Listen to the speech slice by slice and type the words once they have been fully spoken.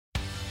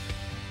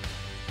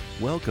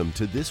Welcome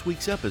to this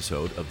week's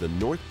episode of the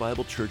North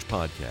Bible Church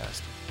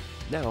Podcast.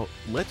 Now,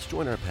 let's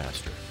join our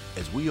pastor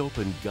as we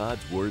open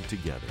God's Word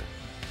together.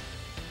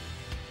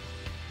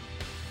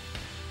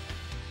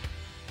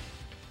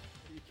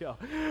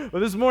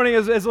 Well, this morning,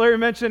 as Larry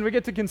mentioned, we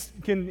get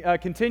to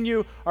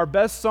continue our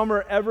Best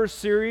Summer Ever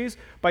series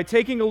by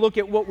taking a look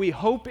at what we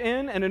hope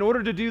in. And in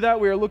order to do that,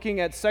 we are looking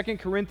at 2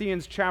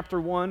 Corinthians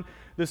chapter 1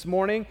 this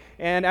morning.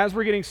 And as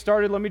we're getting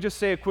started, let me just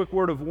say a quick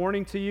word of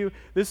warning to you.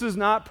 This is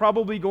not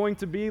probably going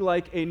to be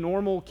like a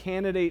normal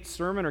candidate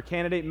sermon or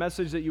candidate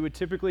message that you would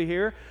typically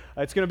hear.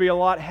 It's going to be a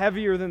lot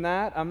heavier than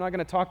that. I'm not going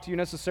to talk to you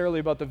necessarily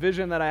about the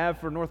vision that I have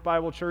for North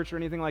Bible Church or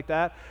anything like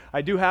that.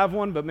 I do have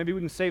one, but maybe we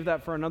can save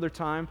that for another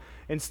time.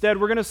 Instead,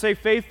 we're going to stay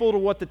faithful to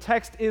what the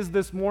text is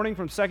this morning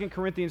from 2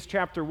 Corinthians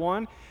chapter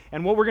 1.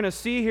 And what we're going to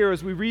see here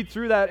as we read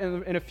through that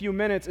in a few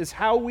minutes is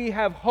how we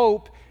have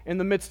hope in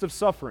the midst of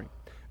suffering.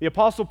 The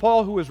Apostle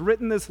Paul, who has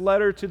written this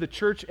letter to the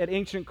church at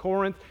ancient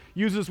Corinth,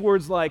 uses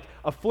words like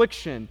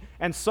affliction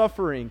and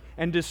suffering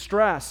and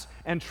distress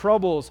and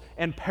troubles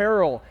and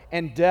peril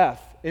and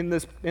death in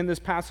this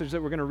passage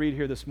that we're going to read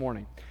here this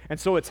morning. And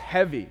so it's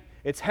heavy.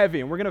 It's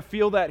heavy, and we're going to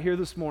feel that here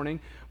this morning.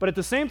 But at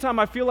the same time,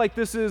 I feel like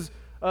this is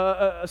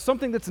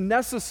something that's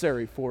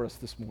necessary for us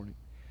this morning.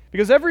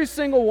 Because every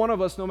single one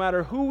of us, no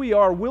matter who we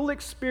are, will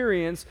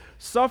experience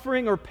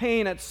suffering or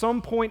pain at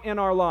some point in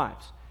our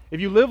lives. If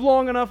you live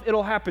long enough,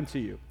 it'll happen to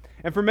you.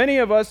 And for many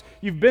of us,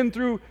 you've been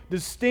through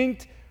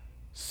distinct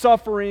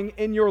suffering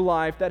in your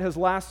life that has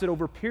lasted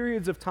over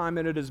periods of time,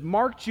 and it has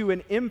marked you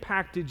and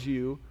impacted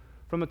you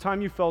from the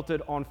time you felt it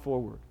on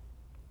forward.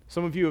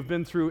 Some of you have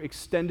been through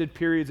extended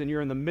periods, and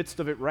you're in the midst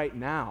of it right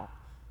now.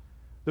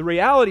 The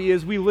reality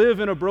is we live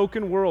in a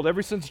broken world.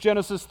 Ever since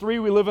Genesis 3,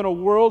 we live in a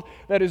world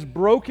that is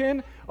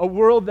broken, a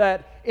world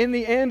that in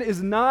the end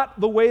is not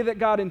the way that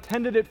God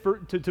intended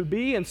it to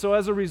be. And so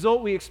as a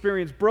result, we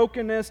experience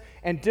brokenness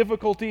and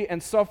difficulty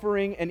and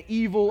suffering and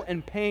evil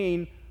and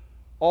pain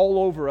all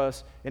over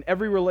us in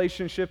every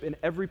relationship, in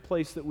every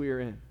place that we are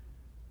in.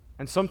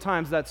 And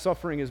sometimes that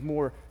suffering is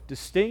more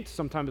distinct,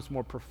 sometimes it's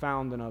more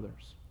profound than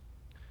others.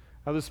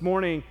 Now this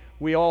morning,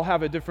 we all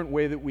have a different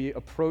way that we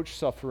approach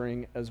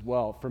suffering as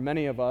well. For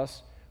many of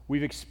us,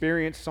 we've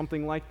experienced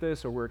something like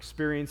this, or we're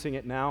experiencing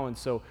it now, and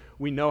so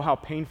we know how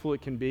painful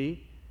it can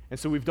be. And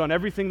so we've done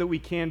everything that we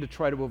can to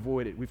try to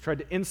avoid it. We've tried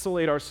to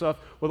insulate ourselves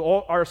with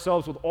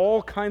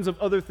all kinds of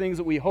other things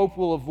that we hope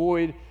will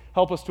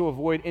help us to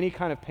avoid any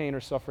kind of pain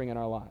or suffering in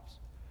our lives.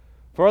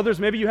 For others,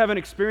 maybe you haven't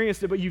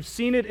experienced it, but you've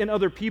seen it in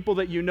other people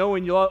that you know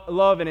and you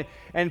love,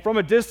 and from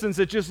a distance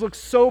it just looks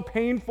so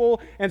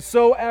painful and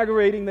so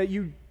aggravating that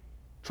you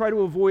try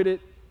to avoid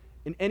it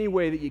in any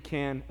way that you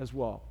can as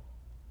well.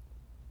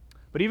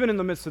 But even in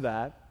the midst of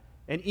that,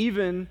 and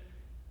even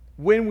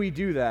when we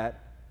do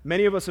that,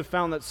 many of us have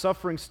found that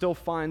suffering still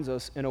finds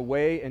us in a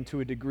way and to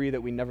a degree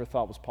that we never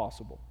thought was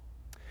possible.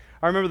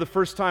 I remember the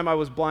first time I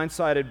was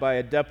blindsided by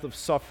a depth of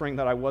suffering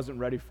that I wasn't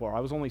ready for. I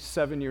was only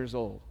 7 years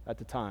old at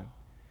the time.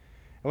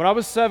 And when I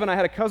was 7, I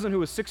had a cousin who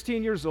was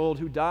 16 years old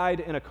who died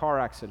in a car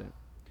accident.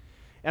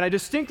 And I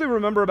distinctly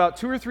remember about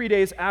 2 or 3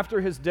 days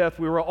after his death,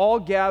 we were all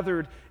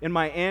gathered in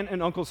my aunt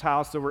and uncle's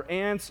house. There were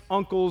aunts,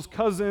 uncles,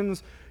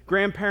 cousins,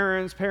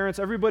 grandparents, parents,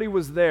 everybody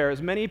was there,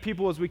 as many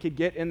people as we could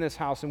get in this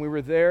house, and we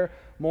were there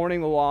mourning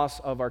the loss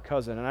of our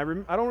cousin.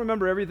 And I don't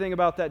remember everything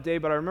about that day,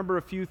 but I remember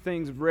a few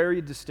things very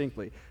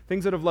distinctly,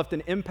 things that have left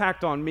an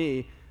impact on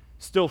me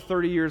still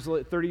 30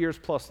 years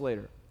plus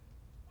later.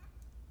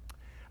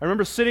 I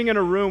remember sitting in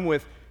a room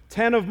with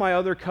 10 of my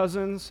other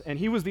cousins, and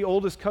he was the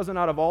oldest cousin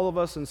out of all of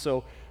us, and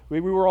so we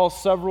were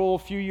all a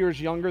few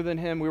years younger than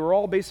him. We were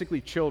all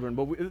basically children,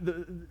 but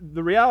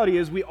the reality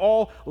is we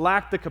all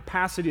lacked the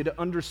capacity to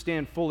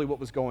understand fully what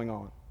was going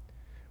on.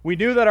 We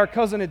knew that our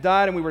cousin had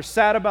died, and we were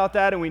sad about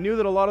that, and we knew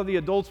that a lot of the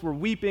adults were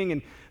weeping,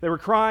 and they were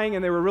crying,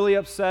 and they were really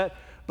upset,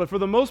 but for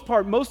the most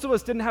part, most of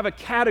us didn't have a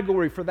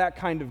category for that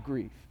kind of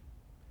grief.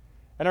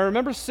 And I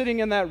remember sitting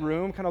in that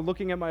room, kind of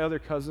looking at my other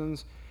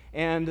cousins,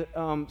 and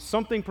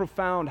something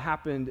profound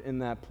happened in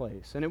that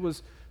place. And it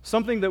was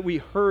something that we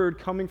heard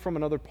coming from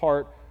another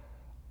part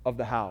of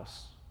the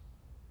house.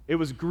 It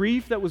was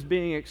grief that was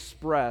being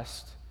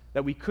expressed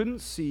that we couldn't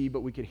see, but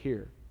we could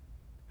hear.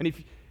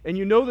 And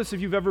you know this if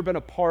you've ever been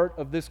a part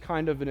of this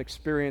kind of an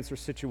experience or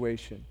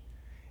situation.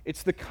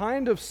 It's the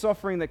kind of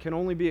suffering that can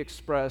only be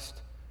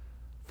expressed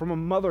from a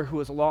mother who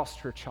has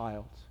lost her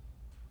child.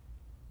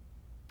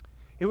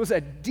 It was a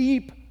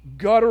deep,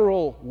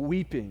 guttural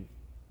weeping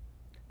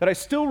that I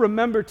still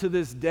remember to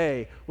this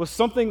day, was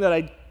something that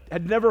I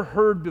had never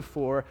heard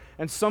before,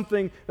 and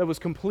something that was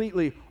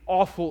completely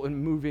awful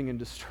and moving and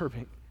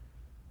disturbing.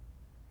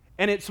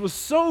 And it was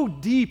so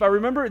deep, I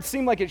remember it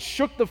seemed like it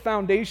shook the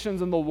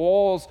foundations and the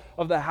walls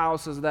of the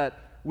house as that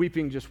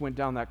weeping just went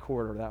down that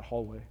corridor, that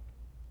hallway.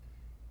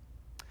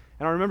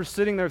 And I remember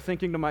sitting there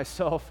thinking to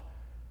myself,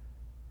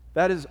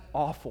 that is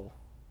awful.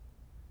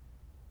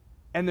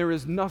 And there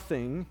is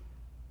nothing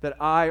that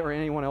I or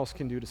anyone else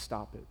can do to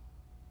stop it.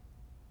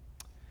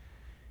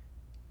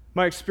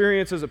 My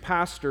experience as a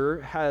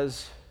pastor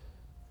has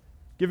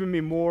given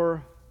me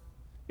more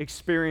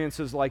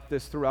experiences like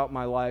this throughout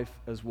my life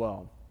as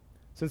well.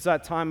 Since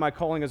that time, my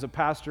calling as a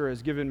pastor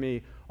has given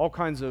me all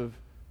kinds of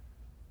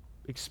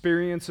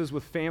experiences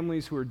with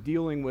families who are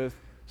dealing with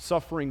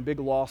suffering big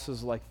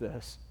losses like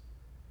this.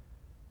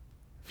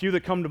 A few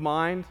that come to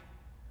mind: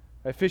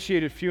 I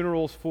officiated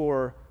funerals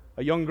for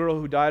a young girl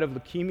who died of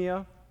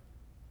leukemia,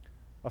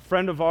 a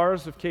friend of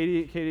ours, of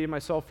Katie and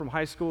myself from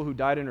high school, who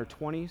died in her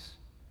 20s,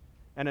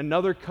 and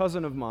another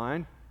cousin of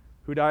mine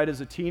who died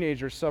as a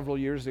teenager several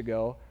years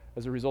ago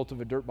as a result of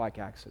a dirt bike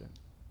accident.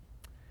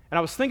 And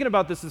I was thinking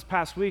about this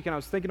past week, and I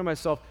was thinking to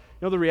myself,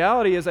 the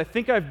reality is I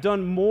think I've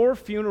done more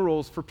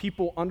funerals for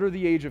people under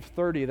the age of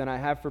 30 than I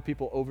have for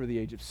people over the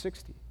age of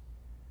 60,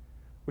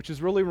 which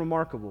is really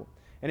remarkable.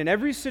 And in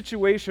every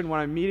situation when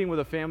I'm meeting with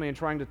a family and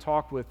trying to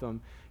talk with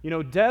them,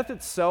 death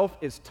itself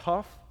is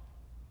tough.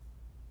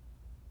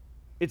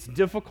 It's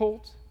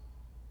difficult.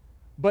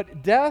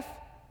 But death,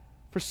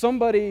 for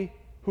somebody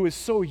who is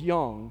so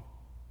young,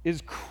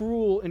 is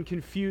cruel and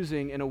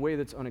confusing in a way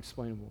that's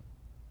unexplainable.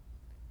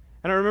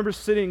 And I remember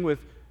sitting with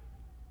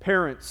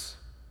parents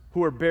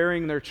who are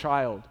burying their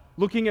child,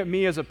 looking at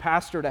me as a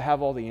pastor to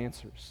have all the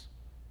answers,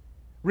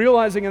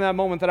 realizing in that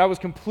moment that I was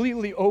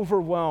completely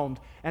overwhelmed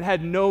and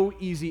had no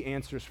easy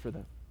answers for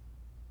them.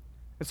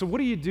 And so what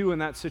do you do in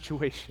that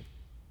situation?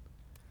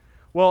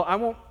 Well, I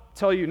won't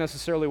tell you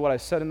necessarily what I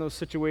said in those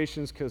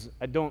situations because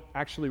I don't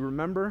actually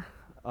remember,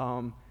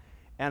 and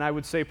I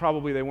would say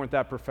probably they weren't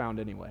that profound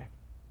anyway.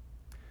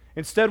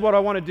 Instead, what I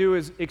want to do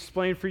is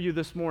explain for you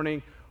this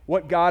morning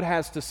what God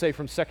has to say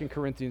from 2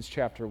 Corinthians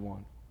chapter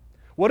 1.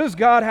 What does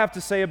God have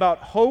to say about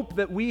hope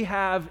that we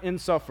have in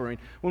suffering?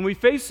 When we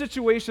face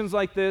situations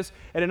like this,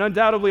 and in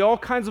undoubtedly all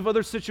kinds of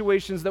other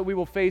situations that we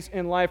will face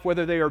in life,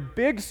 whether they are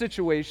big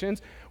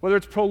situations, whether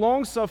it's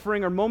prolonged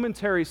suffering or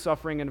momentary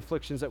suffering and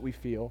afflictions that we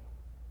feel,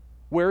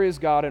 where is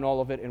God in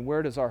all of it, and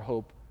where does our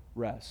hope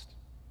rest?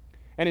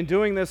 And in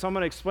doing this, I'm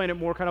going to explain it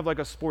more kind of like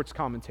a sports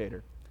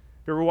commentator.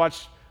 If you ever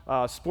watch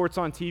sports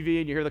on TV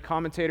and you hear the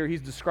commentator,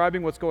 he's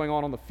describing what's going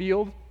on the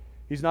field.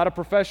 He's not a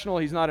professional,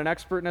 he's not an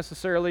expert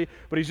necessarily,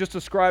 but he's just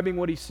describing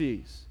what he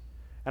sees.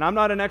 And I'm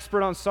not an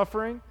expert on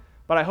suffering,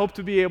 but I hope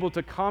to be able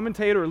to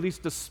commentate or at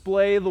least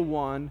display the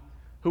one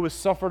who has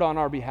suffered on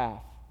our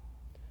behalf,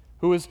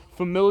 who is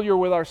familiar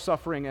with our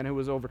suffering and who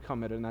has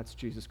overcome it, and that's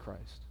Jesus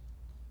Christ.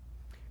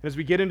 And as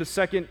we get into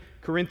 2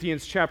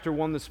 Corinthians chapter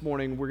 1 this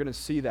morning, we're going to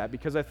see that,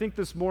 because I think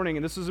this morning,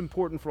 and this is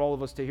important for all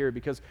of us to hear,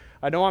 because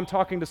I know I'm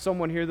talking to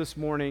someone here this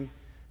morning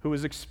who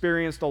has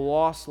experienced a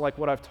loss like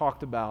what I've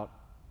talked about,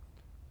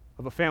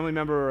 of a family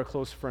member or a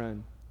close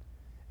friend.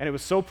 And it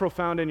was so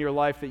profound in your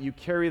life that you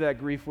carry that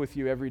grief with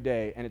you every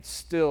day, and it's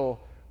still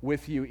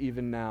with you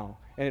even now.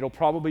 And it'll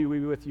probably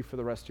be with you for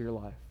the rest of your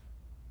life.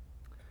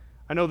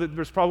 I know that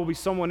there's probably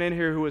someone in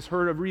here who has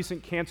heard of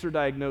recent cancer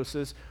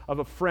diagnosis of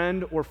a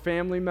friend or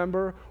family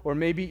member, or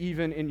maybe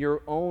even in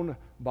your own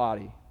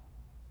body.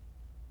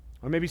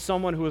 Or maybe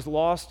someone who has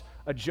lost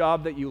a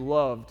job that you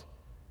loved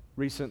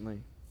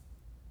recently.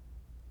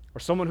 Or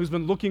someone who's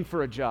been looking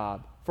for a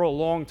job for a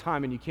long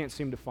time and you can't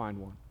seem to find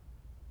one.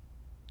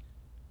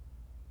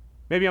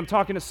 Maybe I'm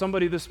talking to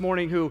somebody this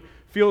morning who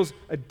feels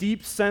a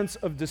deep sense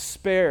of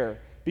despair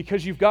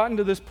because you've gotten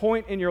to this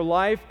point in your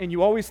life and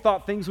you always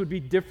thought things would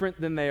be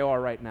different than they are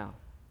right now.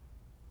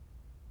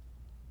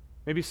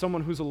 Maybe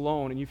someone who's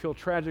alone and you feel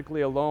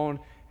tragically alone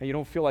and you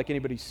don't feel like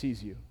anybody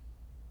sees you.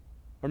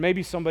 Or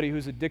maybe somebody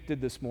who's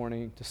addicted this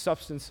morning to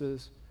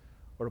substances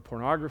or to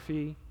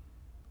pornography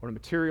or to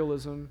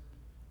materialism,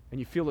 and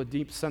you feel a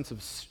deep sense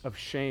of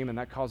shame, and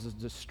that causes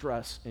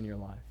distress in your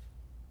life.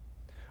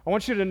 I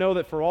want you to know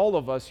that for all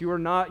of us, you are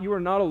not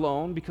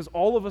alone, because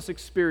all of us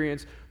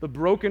experience the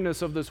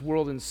brokenness of this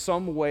world in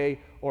some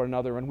way or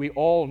another, and we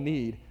all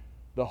need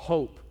the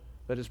hope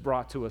that is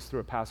brought to us through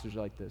a passage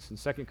like this in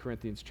 2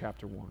 Corinthians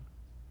chapter 1.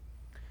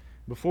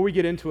 Before we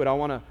get into it, I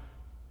want to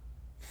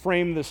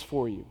frame this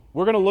for you.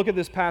 We're going to look at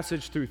this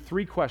passage through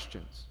 3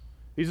 questions.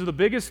 These are the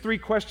biggest 3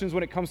 questions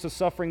when it comes to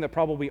suffering that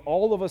probably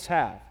all of us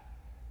have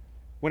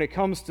when it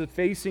comes to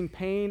facing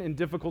pain and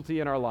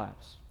difficulty in our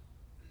lives.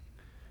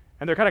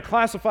 And they're kind of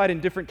classified in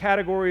different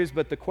categories,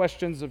 but the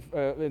questions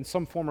in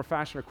some form or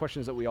fashion are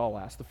questions that we all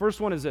ask. The first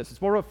one is this.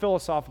 It's more of a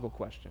philosophical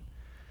question.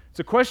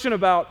 It's a question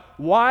about,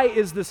 why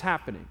is this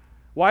happening?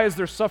 Why is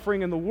there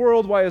suffering in the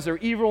world? Why is there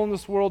evil in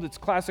this world? It's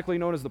classically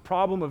known as the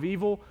problem of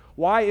evil.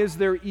 Why is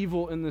there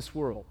evil in this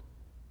world?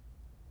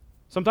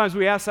 Sometimes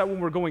we ask that when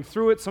we're going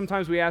through it.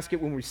 Sometimes we ask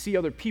it when we see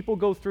other people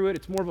go through it.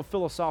 It's more of a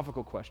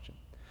philosophical question.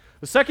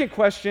 The second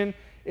question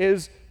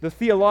is the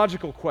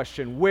theological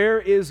question. Where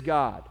is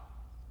God?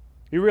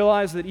 You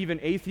realize that even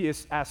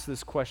atheists ask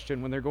this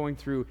question when they're going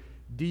through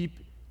deep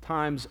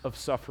times of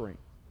suffering.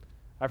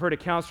 I've heard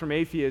accounts from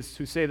atheists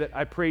who say that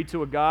I prayed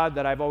to a God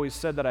that I've always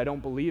said that I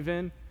don't believe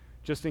in,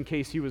 just in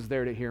case he was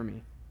there to hear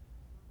me.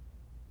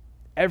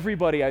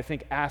 Everybody, I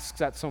think, asks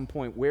at some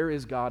point, where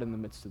is God in the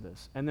midst of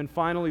this? And then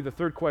finally, the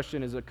third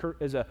question is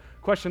a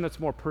question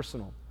that's more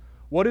personal.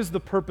 What is the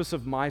purpose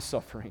of my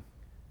suffering?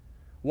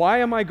 Why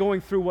am I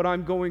going through what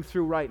I'm going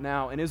through right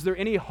now? And is there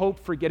any hope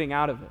for getting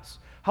out of this?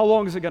 How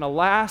long is it going to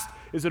last?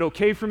 Is it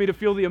okay for me to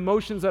feel the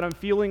emotions that I'm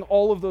feeling?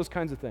 All of those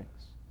kinds of things.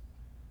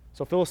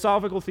 So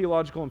philosophical,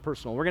 theological, and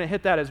personal. We're going to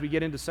hit that as we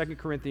get into 2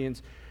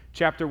 Corinthians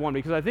chapter 1,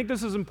 because I think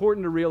this is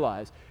important to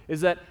realize,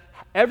 is that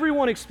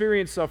everyone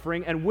experiences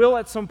suffering and will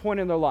at some point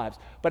in their lives.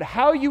 But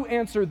how you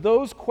answer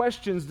those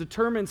questions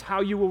determines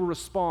how you will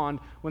respond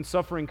when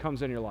suffering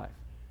comes in your life.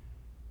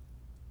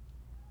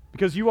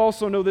 Because you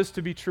also know this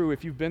to be true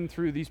if you've been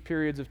through these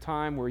periods of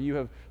time where you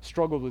have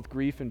struggled with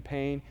grief and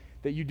pain,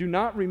 that you do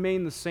not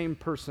remain the same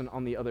person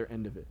on the other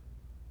end of it.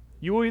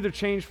 You will either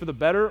change for the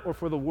better or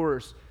for the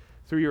worse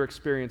through your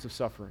experience of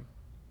suffering.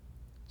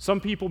 Some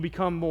people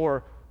become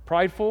more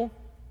prideful,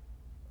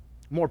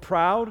 more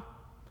proud.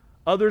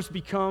 Others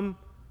become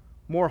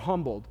more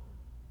humbled.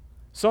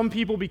 Some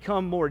people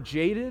become more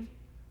jaded.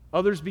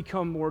 Others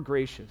become more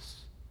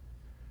gracious.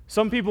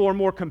 Some people are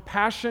more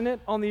compassionate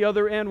on the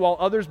other end, while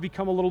others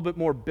become a little bit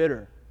more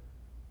bitter.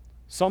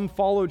 Some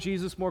follow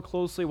Jesus more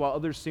closely, while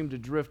others seem to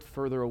drift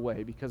further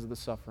away because of the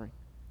suffering.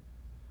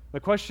 The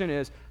question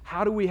is,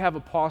 how do we have a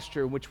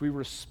posture in which we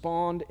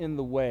respond in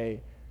the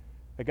way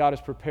that God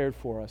has prepared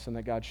for us and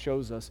that God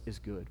shows us is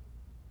good?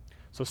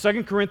 So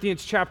 2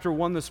 Corinthians chapter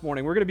 1 this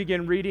morning, we're going to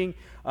begin reading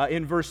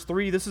in verse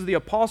 3. This is the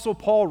Apostle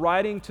Paul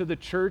writing to the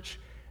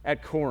church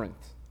at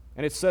Corinth.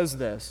 And it says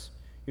this.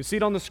 You see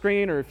it on the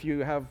screen, or if you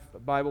have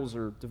Bibles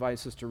or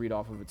devices to read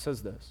off of, it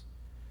says this.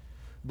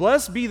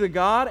 Blessed be the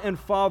God and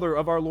Father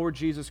of our Lord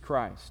Jesus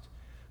Christ,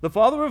 the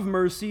Father of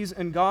mercies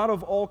and God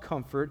of all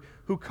comfort,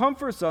 who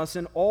comforts us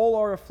in all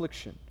our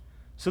affliction,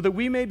 so that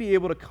we may be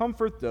able to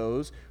comfort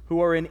those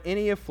who are in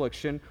any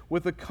affliction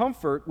with the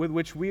comfort with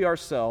which we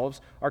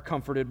ourselves are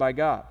comforted by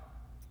God.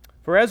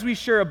 For as we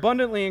share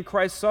abundantly in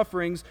Christ's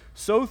sufferings,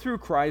 so through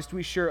Christ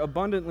we share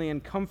abundantly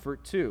in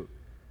comfort too.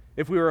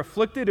 If we are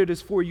afflicted, it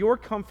is for your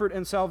comfort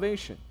and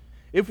salvation.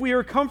 If we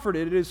are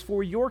comforted, it is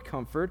for your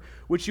comfort,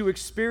 which you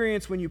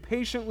experience when you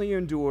patiently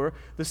endure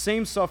the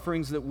same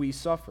sufferings that we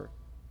suffer.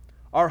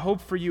 Our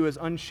hope for you is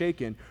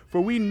unshaken,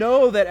 for we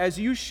know that as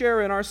you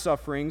share in our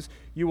sufferings,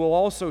 you will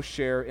also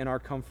share in our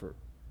comfort.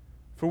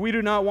 For we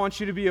do not want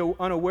you to be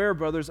unaware,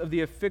 brothers, of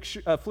the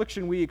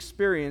affliction we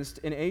experienced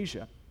in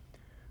Asia.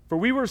 For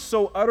we were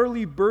so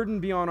utterly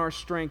burdened beyond our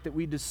strength that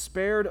we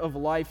despaired of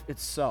life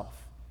itself.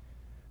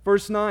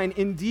 Verse 9,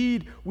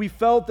 indeed, we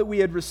felt that we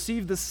had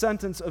received the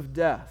sentence of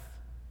death,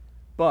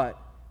 but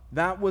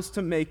that was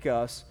to make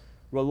us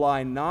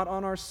rely not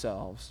on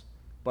ourselves,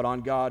 but on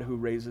God who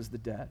raises the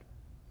dead.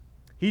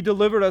 He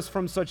delivered us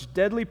from such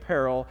deadly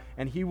peril,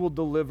 and he will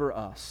deliver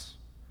us.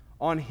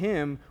 On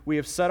him we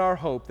have set our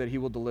hope that he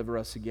will deliver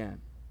us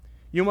again.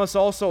 You must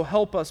also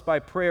help us by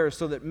prayer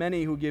so that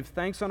many who give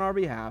thanks on our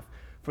behalf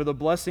for the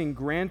blessing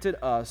granted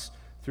us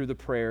through the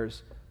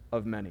prayers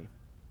of many.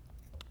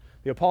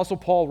 The Apostle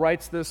Paul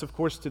writes this, of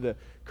course, to the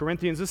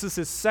Corinthians. This is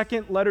his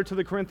second letter to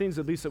the Corinthians,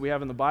 at least that we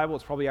have in the Bible.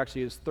 It's probably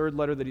actually his third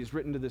letter that he's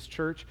written to this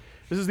church.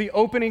 This is the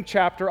opening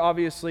chapter,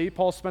 obviously.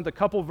 Paul spent a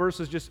couple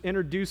verses just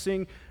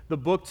introducing the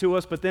book to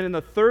us, but then in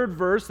the third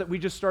verse that we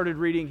just started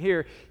reading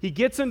here, he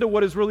gets into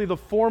what is really the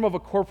form of a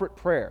corporate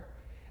prayer.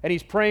 And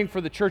he's praying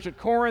for the church at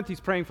Corinth, he's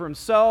praying for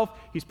himself,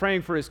 he's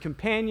praying for his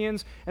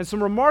companions, and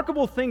some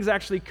remarkable things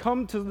actually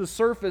come to the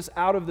surface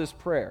out of this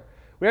prayer.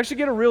 We actually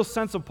get a real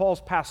sense of Paul's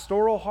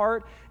pastoral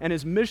heart and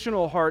his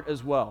missional heart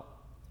as well.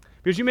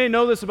 Because you may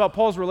know this about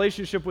Paul's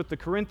relationship with the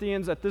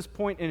Corinthians at this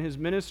point in his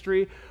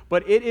ministry,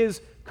 but it is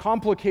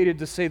complicated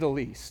to say the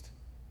least.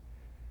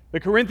 The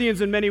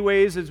Corinthians, in many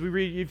ways, if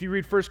you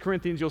read 1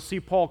 Corinthians, you'll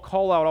see Paul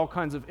call out all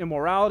kinds of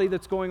immorality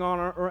that's going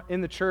on in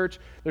the church.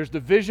 There's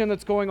division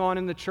that's going on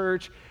in the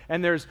church,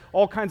 and there's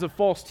all kinds of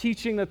false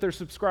teaching that they're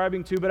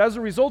subscribing to. But as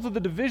a result of the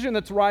division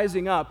that's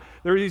rising up,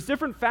 there are these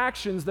different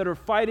factions that are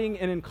fighting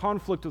and in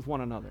conflict with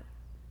one another.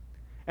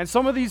 And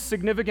some of these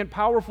significant,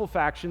 powerful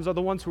factions are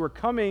the ones who are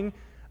coming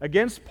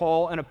against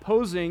Paul and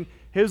opposing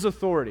his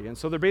authority. And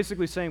so they're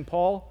basically saying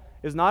Paul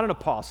is not an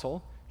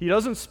apostle. He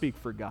doesn't speak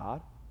for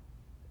God.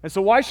 And so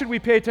why should we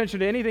pay attention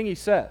to anything he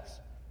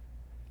says?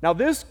 Now,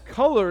 this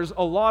colors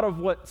a lot of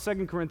what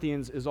 2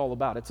 Corinthians is all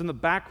about. It's in the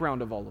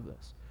background of all of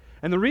this.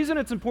 And the reason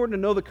it's important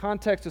to know the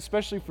context,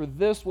 especially for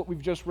this, what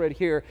we've just read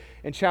here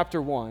in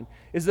chapter 1,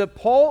 is that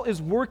Paul is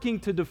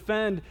working to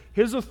defend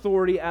his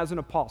authority as an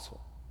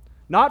apostle.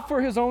 Not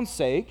for his own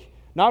sake,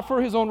 not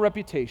for his own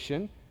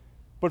reputation,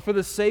 but for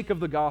the sake of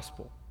the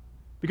gospel.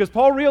 Because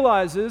Paul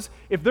realizes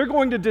if they're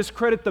going to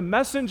discredit the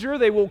messenger,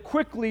 they will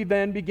quickly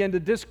then begin to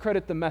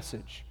discredit the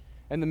message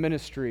and the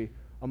ministry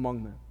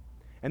among them.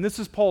 And this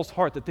is Paul's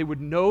heart, that they would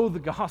know the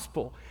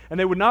gospel and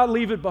they would not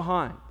leave it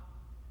behind.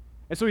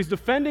 And so he's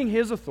defending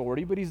his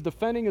authority, but he's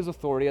defending his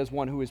authority as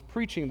one who is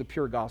preaching the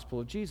pure gospel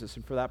of Jesus,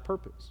 and for that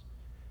purpose.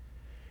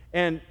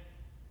 And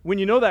when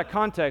you know that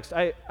context,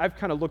 I've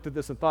kind of looked at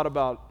this and thought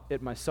about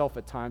it myself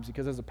at times,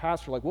 because as a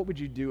pastor, like, what would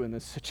you do in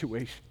this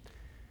situation?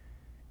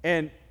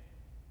 And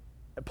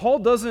Paul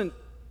doesn't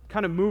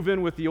kind of move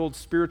in with the old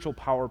spiritual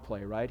power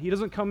play, right? He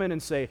doesn't come in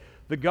and say,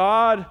 the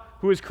God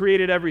who has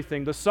created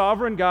everything, the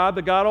sovereign God,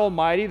 the God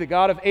Almighty, the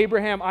God of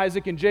Abraham,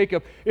 Isaac, and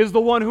Jacob, is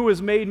the one who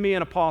has made me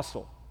an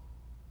apostle.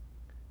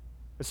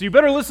 And so you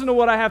better listen to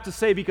what I have to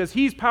say because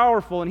he's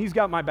powerful and he's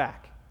got my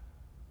back.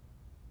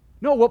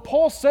 No, what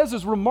Paul says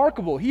is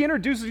remarkable.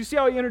 You see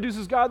how he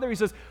introduces God there? He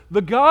says,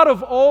 the God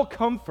of all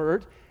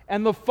comfort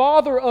and the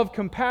Father of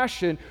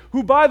compassion,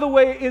 who, by the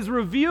way, is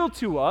revealed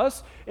to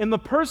us in the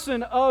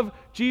person of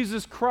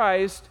Jesus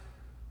Christ,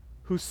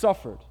 who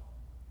suffered.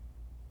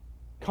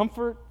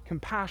 Comfort,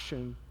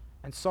 compassion,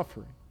 and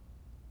suffering.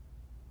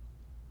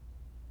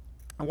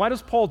 And why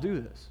does Paul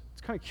do this?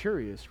 It's kind of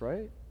curious,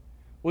 right?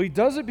 Well, he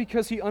does it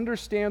because he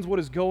understands what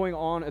is going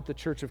on at the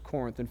church of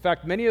Corinth. In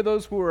fact, many of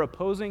those who were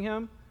opposing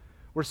him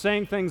were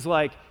saying things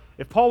like,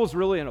 if Paul was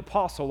really an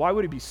apostle, why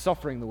would he be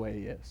suffering the way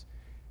he is?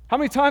 How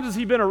many times has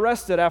he been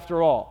arrested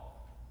after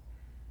all?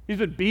 He's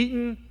been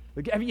beaten.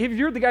 Have you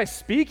heard the guy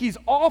speak? He's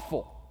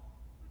awful.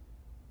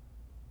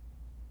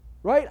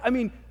 Right?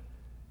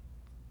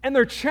 And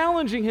they're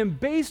challenging him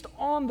based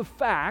on the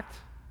fact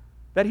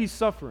that he's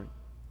suffering.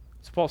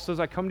 So Paul says,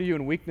 I come to you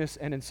in weakness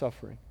and in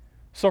suffering.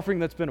 Suffering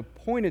that's been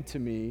appointed to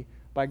me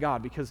by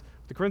God. Because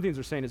what the Corinthians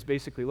are saying is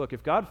basically, look,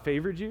 if God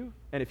favored you,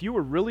 and if you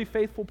were really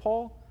faithful,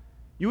 Paul,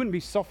 you wouldn't be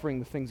suffering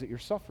the things that you're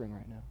suffering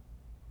right now.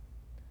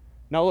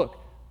 Now look,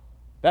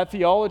 that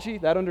theology,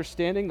 that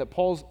understanding that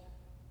Paul's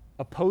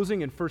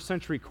opposing in first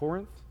century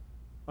Corinth,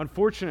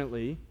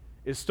 unfortunately,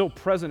 is still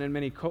present in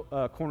many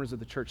corners of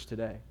the church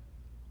today.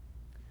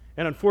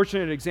 An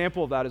unfortunate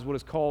example of that is what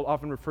is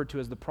often referred to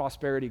as the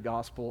prosperity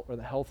gospel or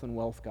the health and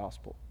wealth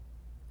gospel.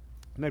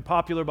 Made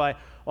popular by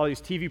all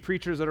these TV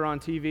preachers that are on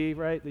TV,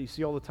 right, that you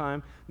see all the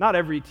time. Not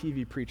every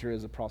TV preacher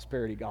is a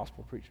prosperity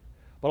gospel preacher,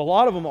 but a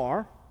lot of them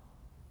are.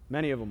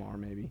 Many of them are,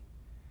 maybe.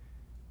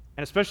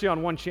 And especially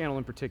on one channel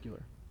in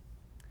particular,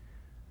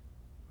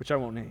 which I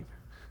won't name.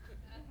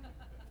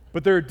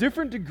 But there are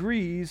different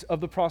degrees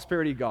of the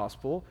prosperity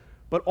gospel,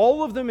 but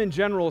all of them in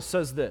general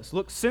says this.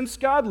 Look, since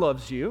God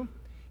loves you,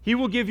 he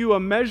will give you a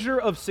measure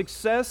of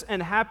success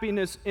and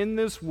happiness in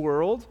this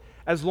world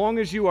as long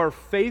as you are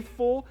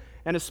faithful,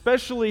 and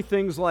especially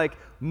things like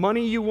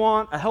money you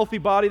want, a healthy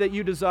body that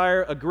you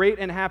desire, a great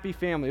and happy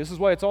family. This is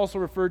why it's also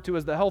referred to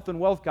as the health and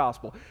wealth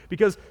gospel.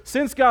 Because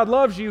since God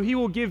loves you, he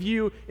will give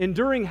you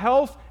enduring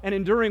health and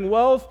enduring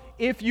wealth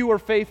if you are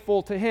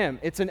faithful to him.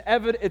 It's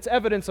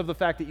evidence of the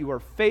fact that you are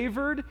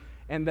favored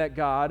and that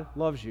God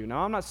loves you.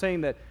 Now, I'm not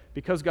saying that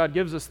because God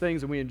gives us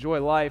things and we enjoy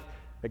life,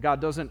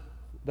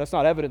 that's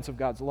not evidence of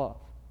God's love.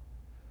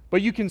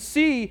 But you can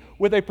see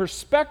with a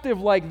perspective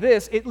like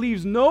this, it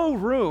leaves no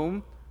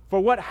room for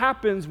what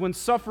happens when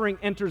suffering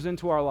enters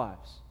into our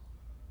lives.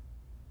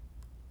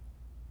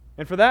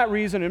 And for that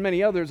reason and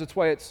many others, that's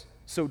why it's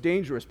so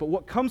dangerous. But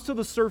what comes to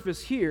the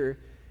surface here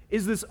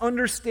is this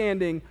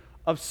understanding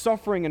of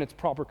suffering in its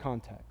proper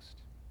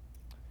context.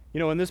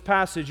 In this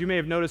passage, you may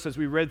have noticed as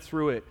we read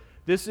through it,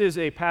 this is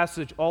a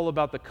passage all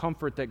about the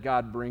comfort that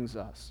God brings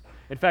us.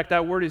 In fact,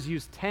 that word is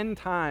used 10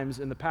 times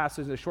in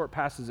the short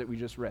passage that we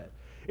just read.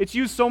 It's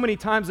used so many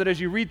times that as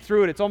you read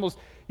through it, it's almost,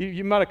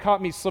 you might have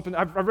caught me slipping.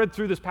 I've read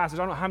through this passage,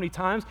 I don't know how many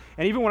times,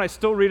 and even when I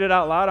still read it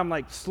out loud, I'm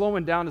like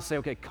slowing down to say,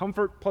 okay,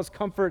 comfort plus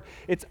comfort.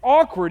 It's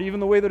awkward, even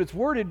the way that it's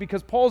worded,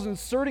 because Paul's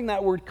inserting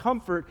that word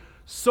comfort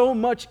so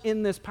much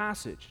in this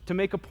passage to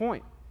make a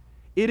point.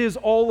 It is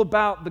all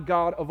about the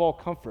God of all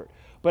comfort.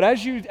 But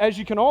as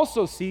you can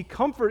also see,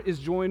 comfort is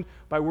joined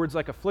by words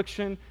like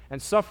affliction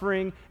and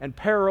suffering and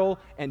peril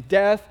and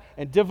death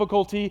and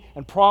difficulty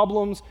and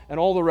problems and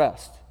all the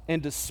rest.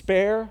 And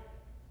despair.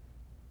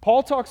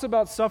 Paul talks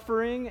about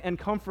suffering and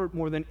comfort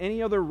more than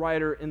any other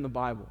writer in the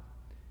Bible.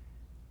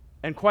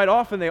 And quite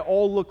often they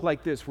all look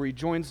like this, where he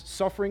joins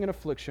suffering and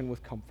affliction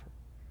with comfort.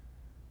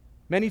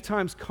 Many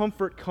times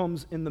comfort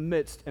comes in the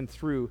midst and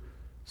through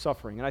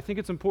suffering. And I think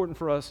it's important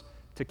for us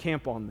to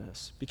camp on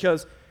this,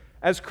 because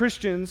as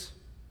Christians,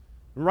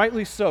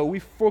 rightly so, we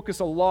focus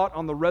a lot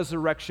on the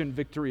resurrection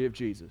victory of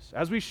Jesus,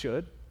 as we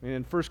should.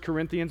 In 1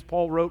 Corinthians,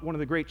 Paul wrote one of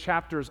the great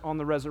chapters on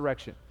the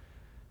resurrection.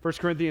 1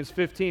 Corinthians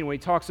 15, when he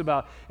talks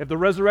about if the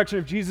resurrection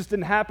of Jesus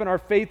didn't happen, our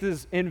faith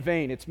is in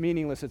vain, it's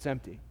meaningless, it's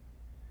empty.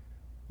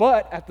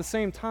 But at the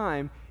same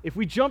time, if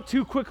we jump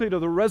too quickly to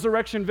the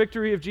resurrection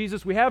victory of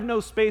Jesus, we have no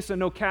space and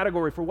no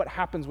category for what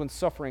happens when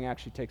suffering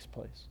actually takes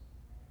place.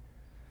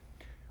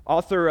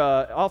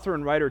 Author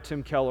and writer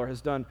Tim Keller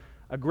has done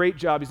a great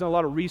job. He's done a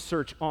lot of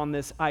research on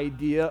this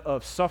idea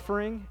of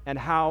suffering and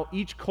how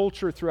each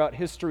culture throughout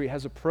history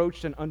has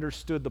approached and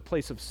understood the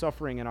place of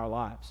suffering in our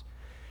lives.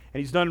 And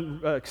he's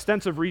done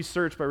extensive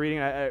research by reading.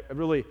 I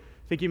really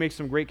think he makes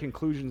some great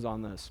conclusions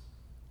on this.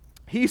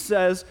 He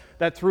says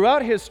that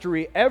throughout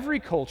history, every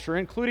culture,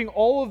 including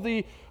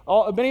many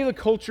of the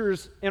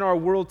cultures in our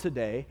world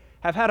today,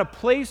 have had a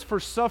place for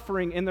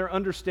suffering in their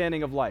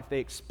understanding of life. They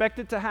expect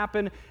it to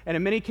happen, and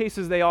in many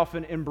cases, they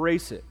often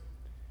embrace it.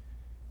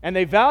 And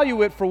they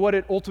value it for what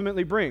it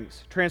ultimately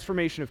brings: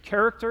 transformation of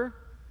character,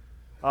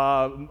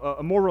 a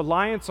more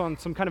reliance on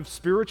some kind of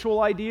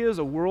spiritual ideas,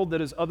 a world that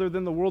is other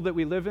than the world that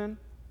we live in.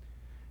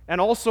 And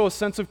also a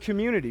sense of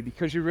community,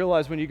 because you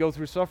realize when you go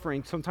through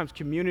suffering, sometimes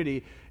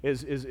community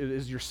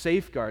is your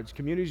safeguards.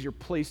 Community is your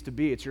place to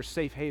be. It's your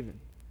safe haven.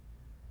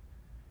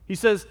 He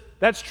says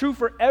that's true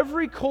for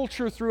every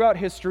culture throughout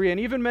history, and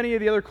even many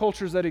of the other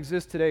cultures that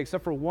exist today,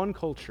 except for one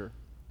culture.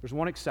 There's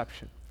one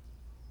exception.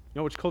 You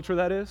know which culture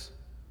that is?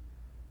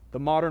 The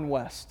modern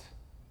West.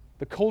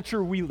 The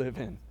culture we live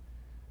in.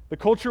 The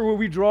culture where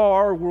we draw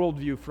our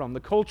worldview from. The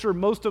culture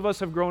most of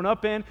us have grown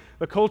up in.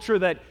 The culture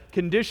that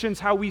conditions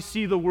how we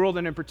see the world,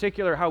 and in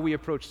particular, how we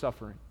approach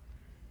suffering.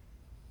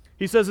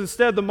 He says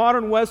instead, the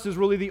modern West is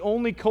really the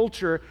only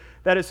culture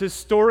that has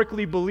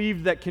historically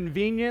believed that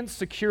convenience,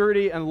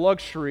 security, and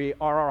luxury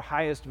are our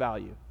highest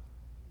value.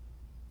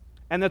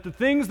 And that the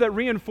things that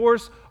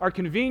reinforce our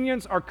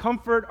convenience, our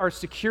comfort, our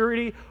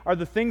security are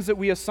the things that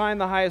we assign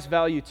the highest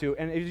value to.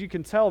 And as you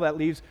can tell, that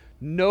leaves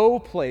no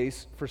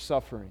place for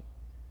suffering.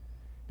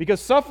 Because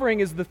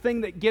suffering is the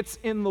thing that gets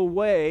in the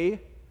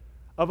way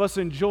of us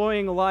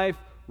enjoying life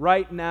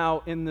right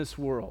now in this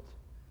world.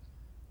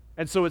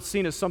 And so it's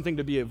seen as something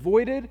to be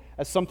avoided,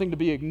 as something to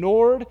be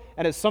ignored,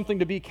 and as something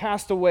to be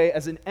cast away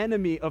as an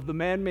enemy of the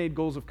man-made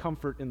goals of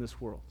comfort in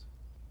this world.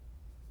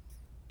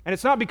 And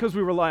it's not because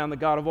we rely on the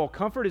God of all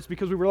comfort, it's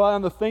because we rely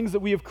on the things that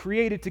we have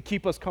created to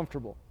keep us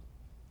comfortable.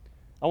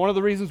 And one of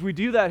the reasons we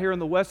do that here in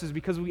the West is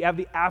because we have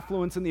the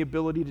affluence and the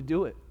ability to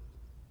do it.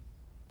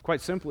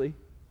 Quite simply,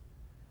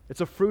 it's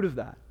a fruit of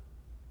that.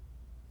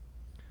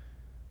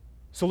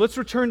 So let's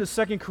return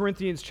to 2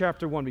 Corinthians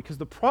chapter 1, because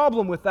the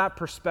problem with that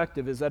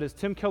perspective is that, as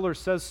Tim Keller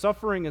says,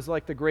 suffering is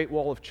like the Great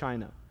Wall of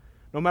China.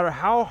 No matter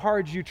how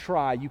hard you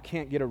try, you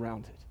can't get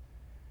around it.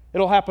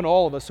 It'll happen to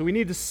all of us, so we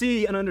need to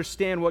see and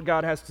understand what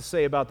God has to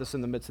say about this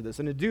in the midst of this.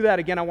 And to do that,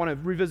 again, I want to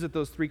revisit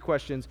those three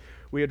questions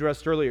we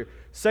addressed earlier.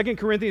 2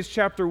 Corinthians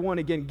chapter 1,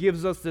 again,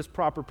 gives us this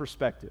proper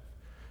perspective.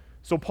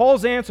 So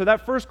Paul's answer,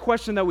 that first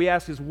question that we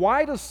ask is,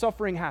 why does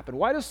suffering happen?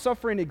 Why does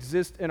suffering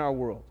exist in our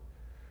world?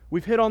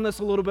 We've hit on this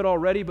a little bit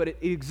already, but it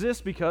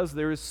exists because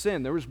there is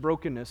sin, there is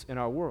brokenness in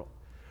our world.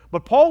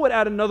 But Paul would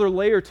add another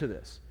layer to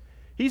this.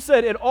 He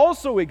said it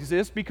also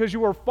exists because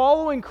you are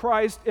following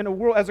Christ in a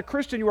world, as a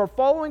Christian, you are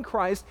following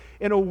Christ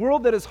in a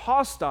world that is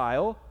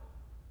hostile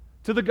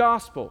to the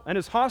gospel and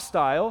is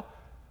hostile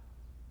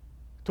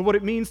to what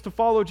it means to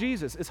follow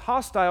Jesus. It's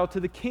hostile to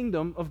the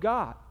kingdom of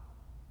God.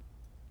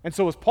 And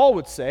so, as Paul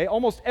would say,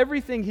 almost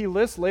everything he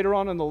lists later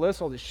on in the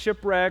list, all this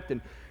shipwrecked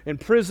and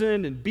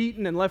imprisoned and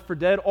beaten and left for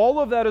dead,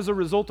 all of that is a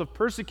result of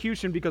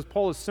persecution because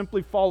Paul is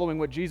simply following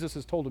what Jesus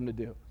has told him to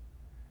do.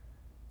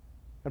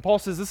 And Paul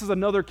says this is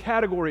another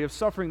category of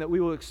suffering that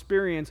we will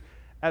experience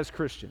as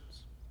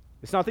Christians.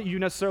 It's not that you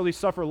necessarily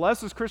suffer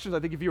less as Christians. I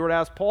think if you were to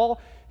ask Paul,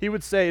 he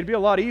would say it'd be a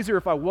lot easier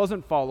if I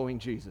wasn't following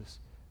Jesus,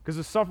 because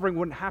the suffering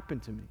wouldn't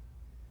happen to me.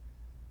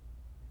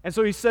 And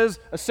so he says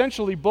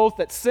essentially both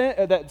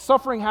that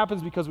suffering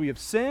happens because we have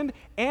sinned,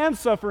 and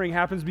suffering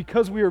happens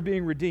because we are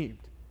being redeemed.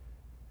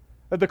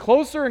 That the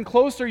closer and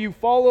closer you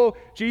follow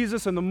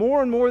Jesus, and the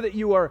more and more that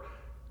you are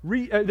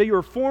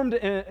formed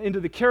into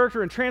the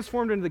character and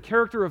transformed into the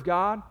character of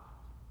God,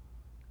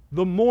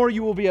 the more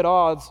you will be at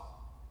odds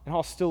and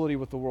hostility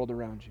with the world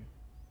around you.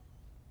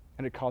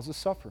 And it causes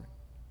suffering.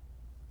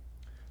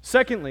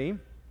 Secondly,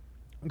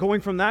 going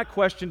from that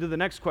question to the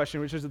next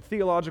question, which is a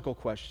theological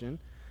question,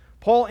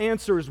 Paul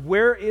answers,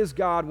 where is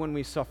God when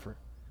we suffer?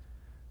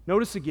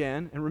 Notice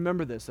again, and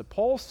remember this, that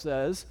Paul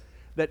says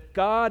that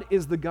God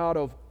is the God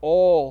of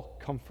all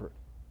comfort.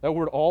 That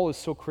word all is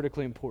so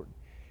critically important.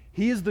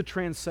 He is the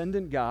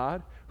transcendent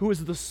God who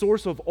is the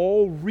source of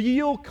all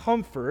real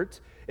comfort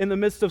in the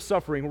midst of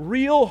suffering,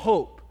 real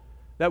hope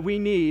that we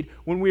need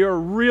when we are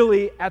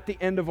really at the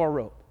end of our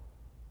rope.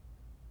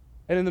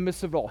 And in the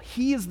midst of it all,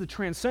 He is the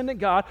transcendent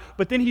God,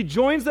 but then He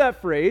joins that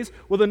phrase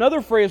with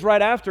another phrase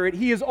right after it.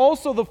 He is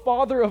also the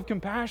Father of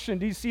compassion.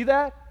 Do you see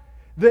that?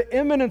 The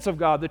immanence of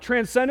God, the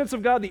transcendence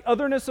of God, the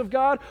otherness of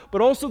God,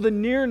 but also the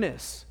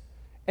nearness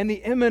and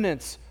the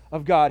immanence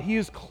of God. He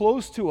is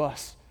close to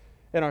us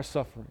in our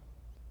suffering.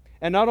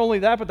 And not only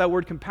that, but that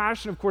word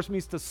compassion, of course,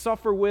 means to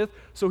suffer with.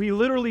 So He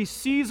literally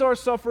sees our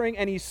suffering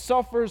and He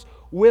suffers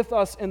with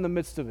us in the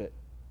midst of it.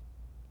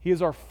 He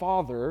is our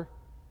Father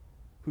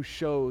who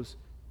shows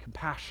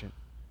compassion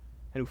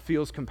and who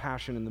feels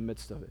compassion in the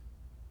midst of it.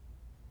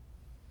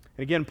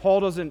 And again, Paul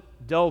doesn't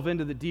delve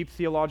into the deep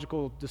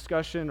theological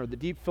discussion or the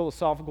deep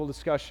philosophical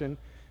discussion.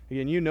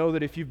 Again, you know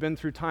that if you've been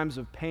through times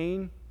of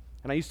pain,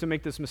 and I used to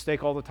make this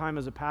mistake all the time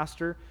as a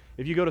pastor,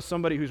 if you go to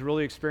somebody who's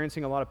really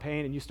experiencing a lot of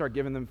pain and you start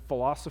giving them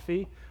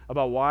philosophy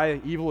about why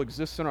evil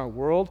exists in our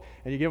world,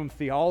 and you give them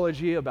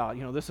theology about,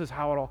 this is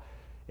how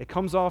it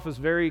comes off as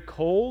very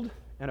cold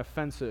and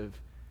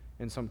offensive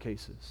in some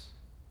cases.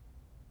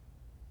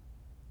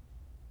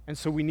 And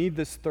so we need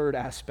this third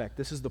aspect.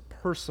 This is the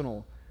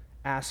personal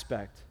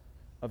aspect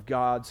of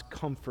God's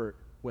comfort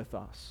with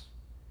us.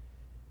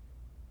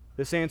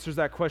 This answers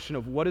that question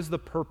of what is the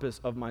purpose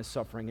of my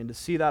suffering? And to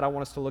see that, I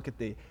want us to look at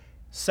the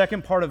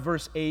second part of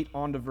verse 8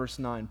 on to verse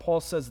 9.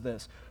 Paul says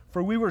this,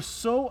 "For we were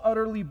so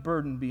utterly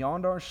burdened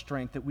beyond our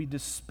strength that we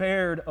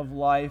despaired of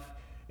life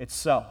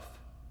itself."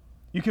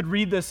 You could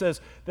read this as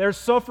their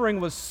suffering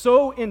was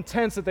so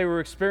intense that they were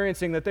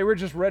experiencing that they were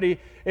just ready.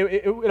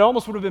 It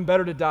almost would have been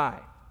better to die.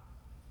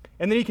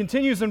 And then he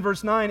continues in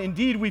verse 9,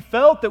 indeed, we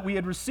felt that we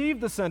had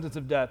received the sentence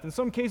of death. In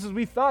some cases,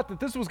 we thought that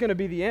this was going to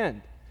be the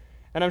end.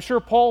 And I'm sure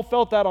Paul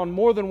felt that on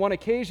more than one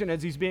occasion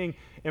as he's being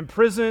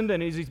imprisoned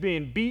and as he's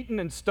being beaten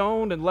and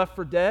stoned and left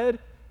for dead.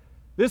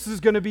 This is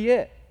going to be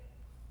it.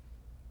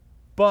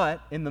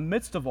 But in the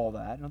midst of all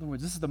that, in other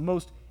words, this is the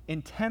most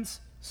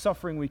intense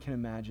suffering we can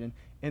imagine.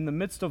 In the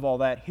midst of all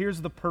that,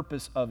 here's the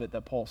purpose of it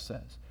that Paul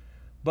says.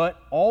 But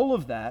all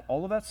of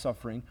that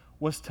suffering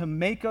was to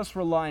make us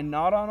rely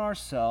not on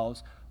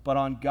ourselves, but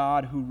on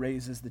God who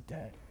raises the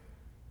dead.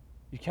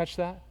 You catch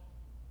that?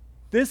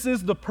 This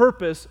is the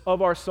purpose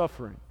of our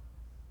suffering.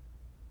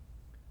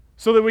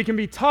 So that we can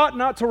be taught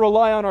not to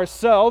rely on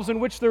ourselves, in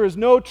which there is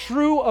no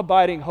true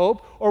abiding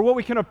hope, or what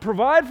we can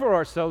provide for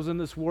ourselves in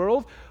this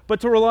world,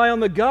 but to rely on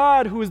the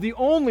God who is the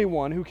only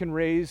one who can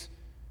raise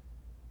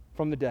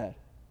from the dead.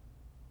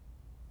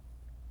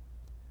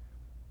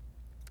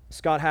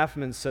 Scott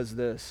Halfman says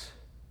this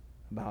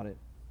about it.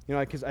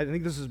 Because I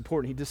think this is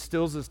important. He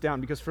distills this down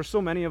because for so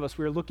many of us,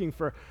 we are looking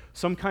for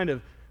some kind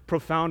of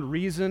profound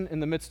reason in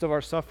the midst of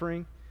our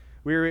suffering.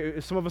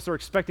 Some of us are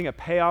expecting a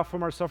payoff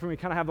from our suffering. We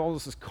kind of have all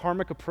this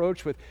karmic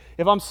approach with,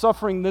 if I'm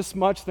suffering this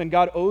much, then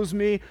God owes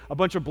me a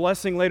bunch of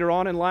blessing later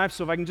on in life.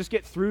 So if I can just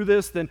get through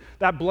this, then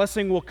that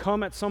blessing will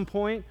come at some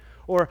point.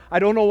 Or I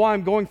don't know why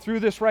I'm going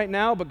through this right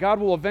now, but God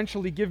will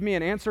eventually give me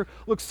an answer.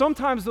 Look,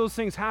 sometimes those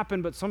things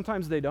happen, but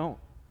sometimes they don't.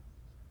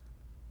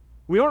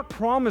 We aren't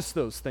promised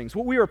those things.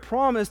 What we are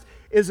promised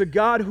is a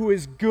God who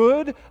is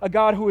good, a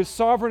God who is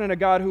sovereign, and a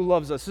God who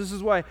loves us. This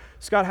is why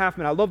Scott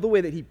Halfman, I love the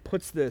way that he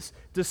puts this,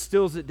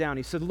 distills it down.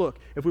 He said, look,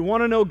 if we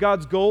want to know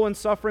God's goal in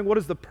suffering, what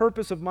is the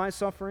purpose of my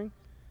suffering?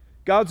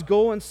 God's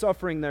goal in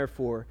suffering,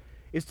 therefore,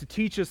 is to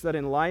teach us that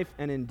in life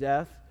and in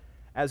death,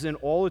 as in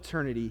all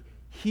eternity,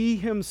 He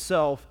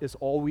himself is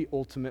all we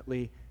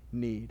ultimately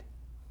need.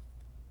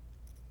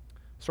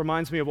 This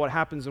reminds me of what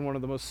happens in one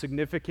of the most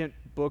significant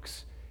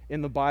books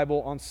in the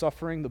Bible on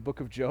suffering, the book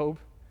of Job.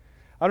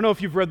 I don't know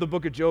if you've read the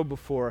book of Job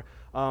before.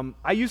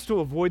 I used to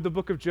avoid the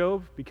book of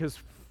Job because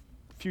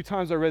a few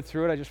times I read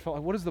through it, I just felt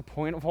like, what is the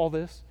point of all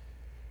this?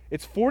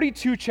 It's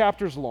 42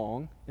 chapters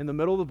long in the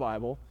middle of the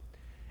Bible,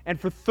 and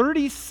for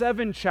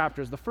 37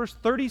 chapters, the first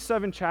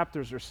 37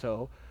 chapters or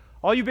so,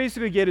 all you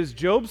basically get is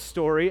Job's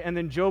story, and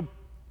then Job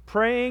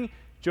praying,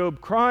 Job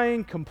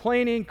crying,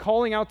 complaining,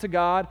 calling out to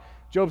God,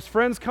 Job's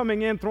friends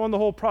coming in, throwing the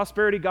whole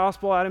prosperity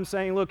gospel at him,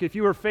 saying, look, if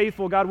you were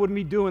faithful, God wouldn't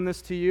be doing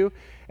this to you.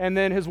 And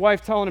then his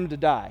wife telling him to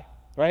die,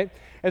 right?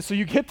 And so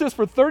you get this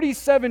for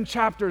 37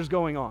 chapters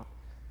going on.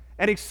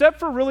 And except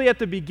for really at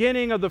the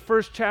beginning of the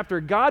first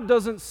chapter, God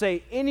doesn't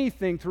say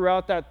anything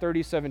throughout that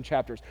 37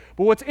 chapters.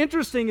 But what's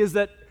interesting is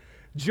that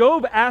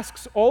Job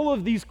asks all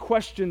of these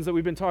questions that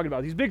we've been talking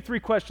about, these big three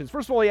questions.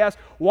 First of all, he asks,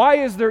 why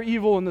is there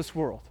evil in this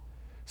world?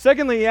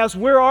 Secondly, he asks,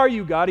 where are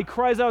you, God? He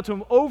cries out to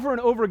him over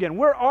and over again.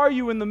 Where are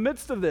you in the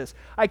midst of this?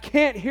 I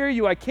can't hear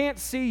you. I can't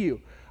see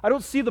you. I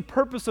don't see the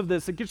purpose of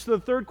this. It gets to the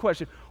third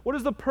question. What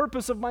is the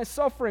purpose of my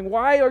suffering?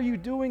 Why are you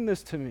doing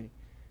this to me?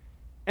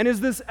 And is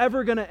this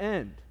ever going to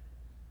end?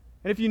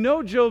 And if you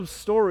know Job's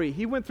story,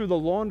 he went through the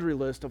laundry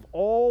list of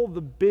all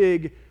the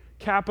big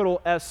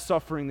capital S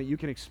suffering that you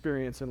can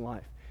experience in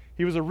life.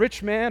 He was a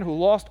rich man who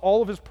lost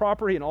all of his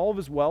property and all of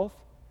his wealth.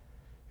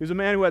 He was a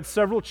man who had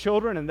several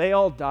children and they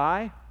all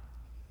die.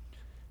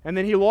 And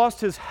then he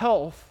lost his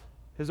health,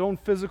 his own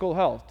physical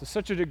health, to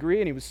such a degree,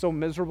 and he was so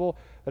miserable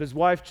that his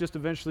wife just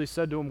eventually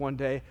said to him one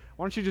day,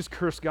 why don't you just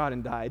curse God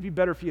and die? It'd be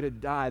better for you to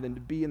die than to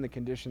be in the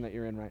condition that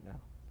you're in right now.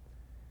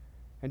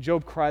 And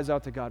Job cries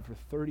out to God for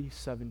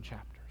 37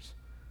 chapters.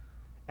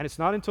 And it's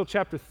not until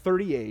chapter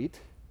 38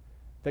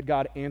 that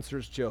God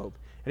answers Job.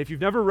 And if you've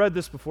never read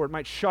this before, it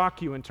might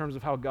shock you in terms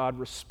of how God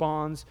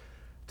responds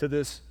to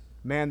this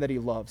man that he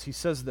loves. He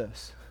says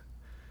this,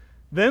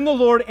 then the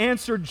Lord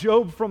answered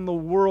Job from the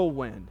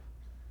whirlwind.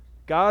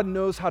 God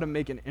knows how to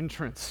make an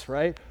entrance,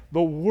 right?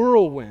 The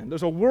whirlwind.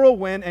 There's a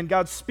whirlwind, and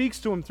God speaks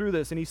to him through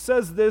this, and he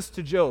says this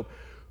to Job,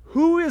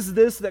 who is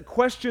this that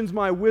questions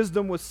my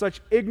wisdom with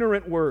such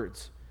ignorant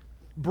words?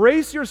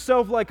 Brace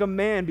yourself like a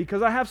man,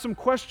 because I have some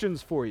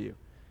questions for you,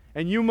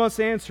 and you must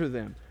answer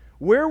them.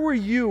 Where were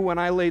you when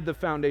I laid the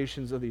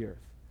foundations of the earth?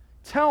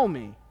 Tell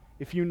me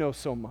if you know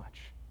so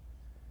much.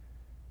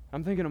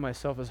 I'm thinking to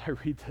myself as I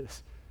read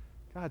this,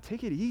 God,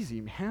 take it easy,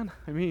 man.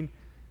 I mean,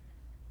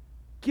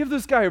 give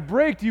this guy a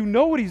break. Do you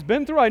know what he's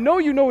been through? I know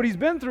you know what he's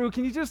been through.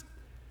 Can you just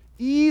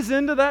ease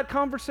into that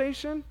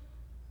conversation?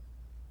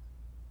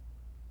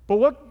 But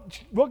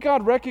what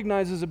God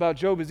recognizes about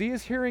Job is he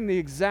is hearing the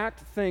exact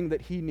thing that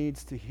he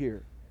needs to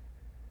hear.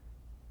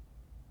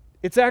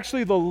 It's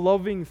actually the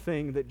loving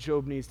thing that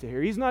Job needs to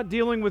hear. He's not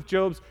dealing with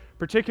Job's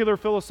particular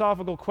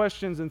philosophical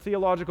questions and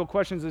theological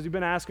questions as he's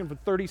been asking for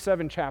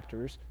 37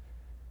 chapters.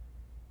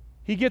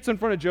 He gets in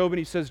front of Job and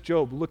he says,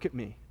 Job, look at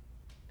me.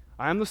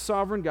 I am the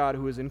sovereign God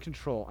who is in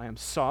control. I am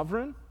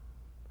sovereign.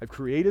 I've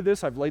created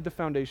this. I've laid the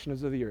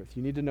foundations of the earth.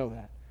 You need to know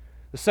that.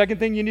 The second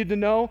thing you need to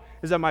know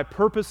is that my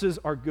purposes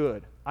are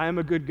good. I am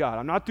a good God.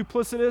 I'm not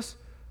duplicitous.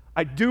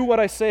 I do what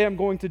I say I'm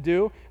going to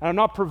do, and I'm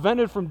not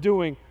prevented from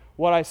doing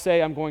what I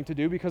say I'm going to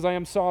do because I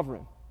am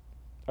sovereign.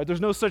 Right?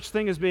 There's no such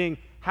thing as being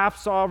half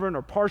sovereign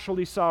or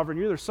partially sovereign.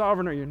 You're either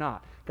sovereign or you're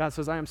not. God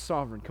says, I am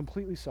sovereign,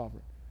 completely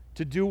sovereign,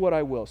 to do what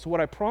I will. So what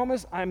I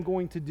promise I'm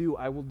going to do,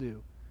 I will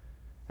do.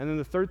 And then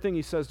the third thing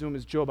he says to him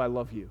is, Job, I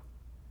love you,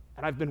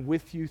 and I've been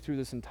with you through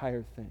this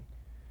entire thing.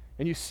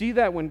 And you see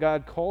that when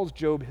God calls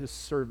Job his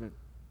servant.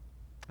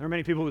 There are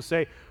many people who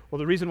say, well,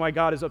 the reason why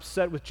God is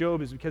upset with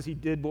Job is because he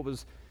did,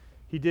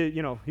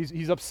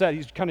 he's upset.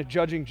 He's kind of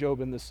judging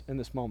Job in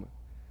this moment.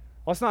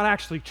 Well, that's not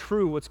actually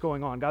true what's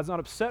going on. God's not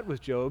upset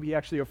with Job. He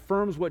actually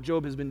affirms what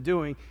Job has been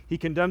doing. He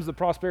condemns the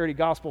prosperity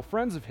gospel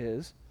friends of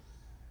his,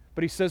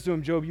 but he says to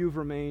him, Job, you've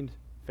remained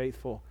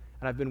faithful,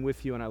 and I've been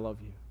with you, and I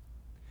love you.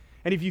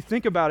 And if you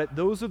think about it,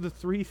 those are the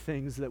three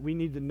things that we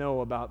need to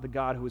know about the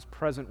God who is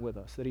present with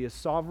us, that he is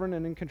sovereign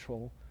and in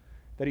control,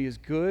 that he is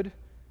good,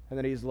 and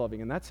that he is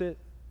loving. And that's it.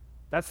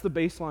 That's the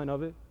baseline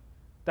of it.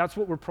 That's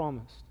what we're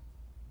promised.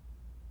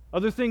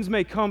 Other things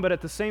may come, but at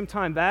the same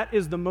time, that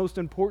is the most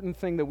important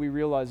thing that we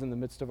realize in the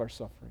midst of our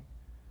suffering,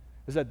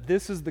 is that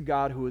this is the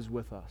God who is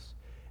with us.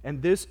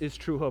 And this is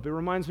true hope. It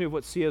reminds me of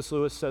what C.S.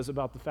 Lewis says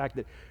about the fact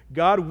that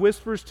God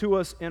whispers to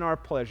us in our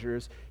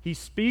pleasures, he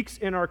speaks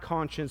in our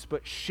conscience,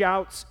 but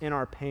shouts in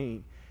our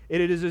pain.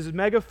 It is his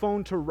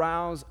megaphone to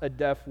rouse a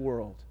deaf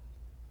world.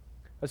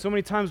 And so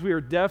many times we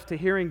are deaf to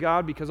hearing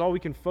God because all we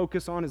can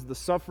focus on is the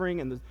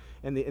suffering and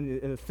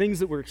the things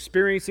that we're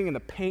experiencing and the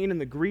pain and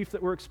the grief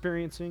that we're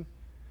experiencing.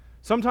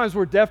 Sometimes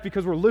we're deaf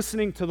because we're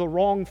listening to the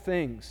wrong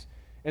things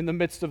in the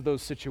midst of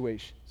those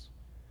situations.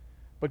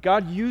 But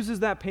God uses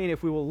that pain,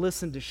 if we will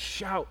listen, to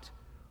shout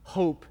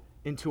hope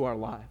into our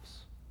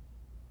lives.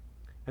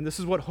 And this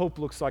is what hope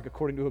looks like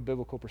according to a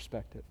biblical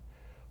perspective.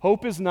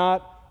 Hope is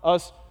not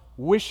us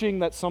wishing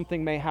that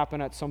something may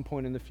happen at some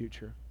point in the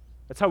future.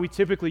 That's how we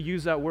typically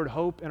use that word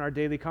hope in our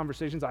daily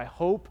conversations. I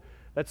hope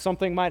that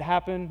something might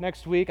happen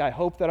next week. I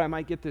hope that I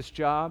might get this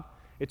job.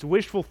 It's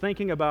wishful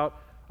thinking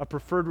about a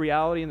preferred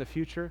reality in the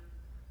future.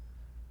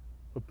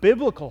 But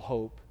biblical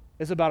hope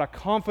is about a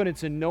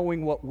confidence in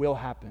knowing what will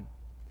happen.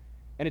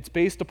 And it's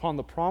based upon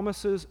the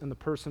promises and the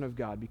person of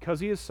God. Because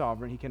he is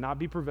sovereign, he cannot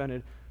be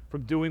prevented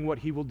from doing what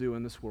he will do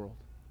in this world.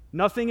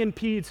 Nothing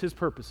impedes his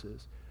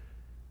purposes.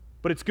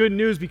 But it's good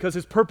news because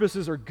his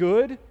purposes are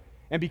good,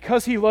 and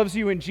because he loves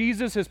you in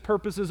Jesus, his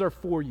purposes are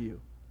for you.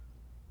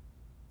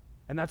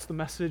 And that's the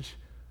message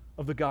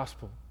of the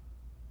gospel.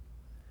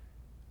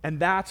 And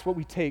that's what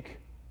we take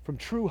from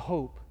true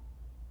hope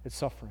at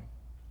suffering.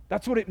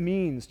 That's what it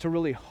means to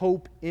really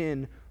hope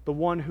in the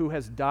one who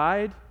has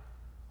died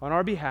on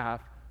our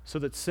behalf so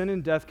that sin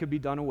and death could be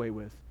done away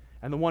with,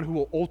 and the one who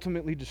will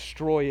ultimately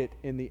destroy it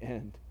in the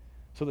end,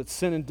 so that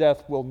sin and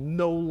death will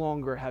no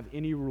longer have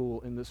any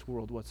rule in this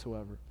world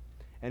whatsoever,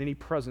 and any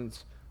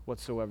presence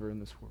whatsoever in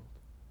this world.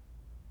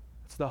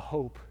 It's the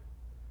hope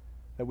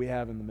that we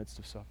have in the midst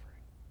of suffering.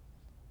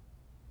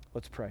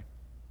 Let's pray.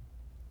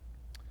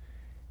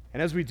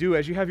 And as we do,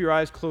 as you have your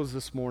eyes closed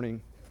this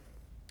morning,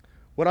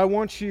 what I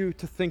want you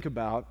to think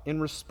about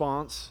in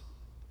response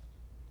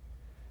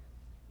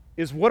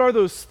is, what are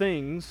those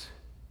things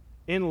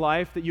in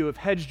life that you have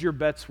hedged your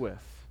bets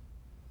with?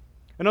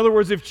 In other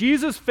words, if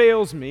Jesus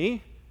fails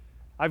me,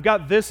 I've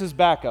got this as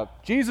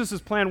backup. Jesus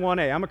is plan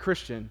 1A. I'm a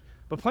Christian.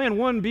 But plan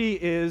 1B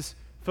is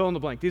fill in the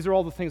blank. These are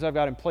all the things I've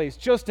got in place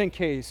just in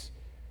case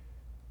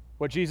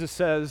what Jesus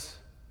says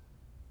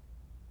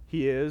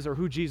he is, or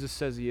who Jesus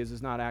says he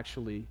is not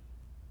actually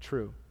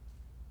true.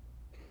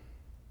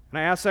 And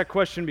I ask that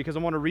question because I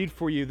want to read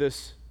for you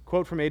this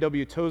quote from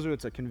A.W. Tozer.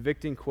 It's a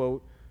convicting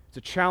quote. It's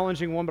a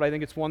challenging one, but I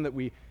think it's one that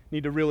we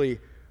need to really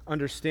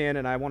understand,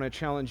 and I want to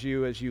challenge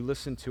you as you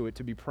listen to it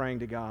to be praying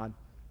to God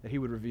that he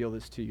would reveal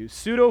this to you.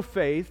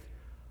 Pseudo-faith,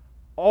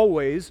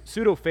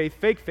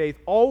 fake faith,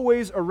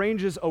 always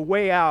arranges a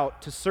way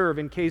out to serve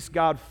in case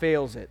God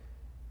fails it.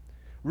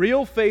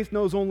 Real faith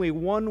knows only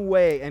one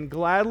way and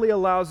gladly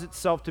allows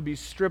itself to be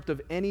stripped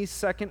of any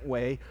second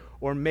way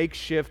or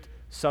makeshift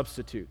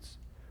substitutes.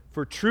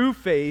 For true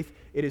faith,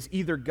 it is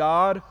either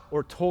God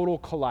or total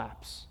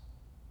collapse.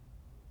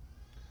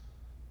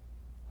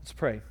 Let's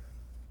pray.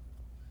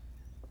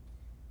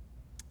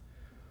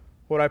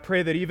 Lord, I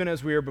pray that even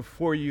as we are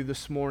before you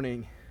this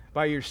morning,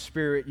 by your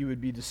Spirit, you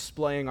would be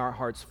displaying our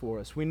hearts for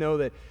us. We know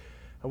that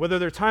whether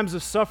they're times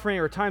of suffering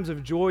or times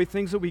of joy,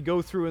 things that we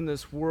go through in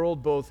this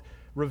world both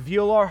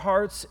reveal our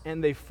hearts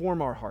and they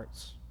form our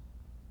hearts.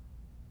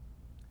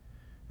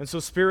 And so,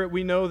 Spirit,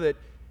 we know that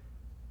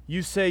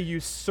you say you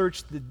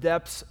search the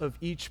depths of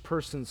each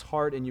person's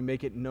heart and you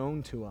make it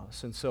known to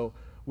us. And so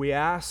we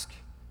ask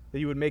that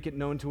you would make it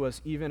known to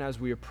us even as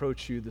we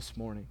approach you this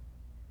morning.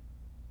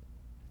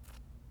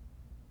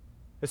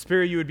 The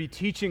Spirit, you would be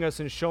teaching us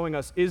and showing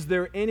us, is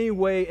there any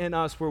way in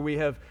us where we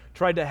have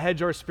tried to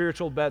hedge our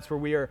spiritual bets, where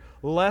we are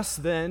less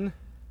than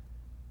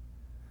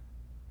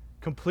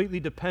completely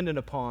dependent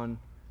upon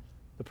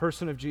the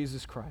person of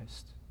Jesus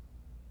Christ,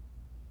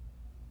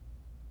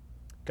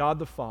 God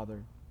the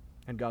Father,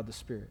 and God the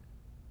Spirit?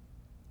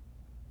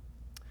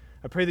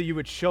 I pray that you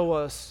would show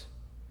us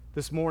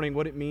this morning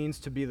what it means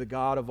to be the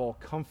God of all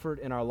comfort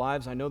in our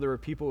lives. I know there are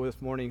people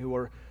this morning who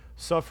are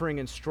suffering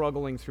and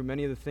struggling through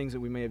many of the things that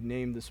we may have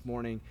named this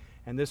morning,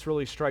 and this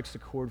really strikes a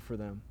chord for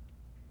them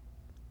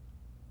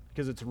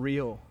because it's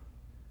real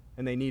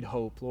and they need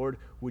hope. Lord,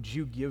 would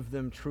you give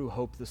them true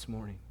hope this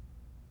morning?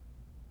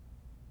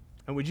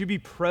 And would you be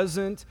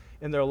present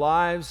in their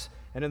lives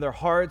and in their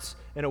hearts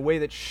in a way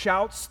that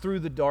shouts through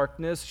the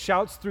darkness,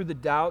 shouts through the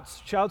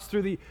doubts, shouts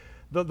through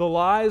the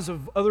lies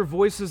of other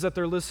voices that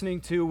they're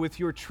listening to with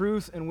your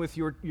truth and with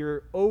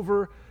your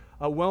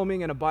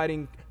overwhelming and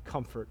abiding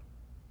comfort.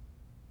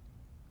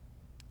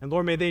 And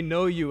Lord, may they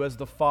know you as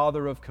the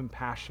Father of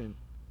compassion,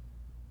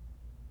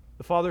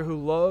 the Father who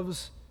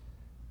loves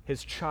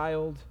his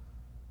child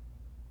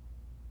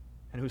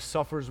and who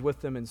suffers with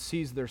them and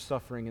sees their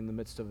suffering in the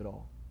midst of it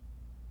all.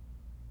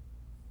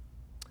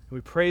 And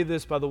we pray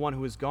this by the one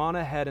who has gone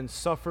ahead and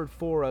suffered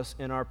for us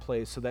in our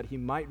place so that he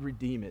might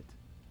redeem it,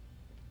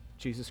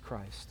 Jesus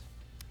Christ.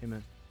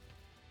 Amen.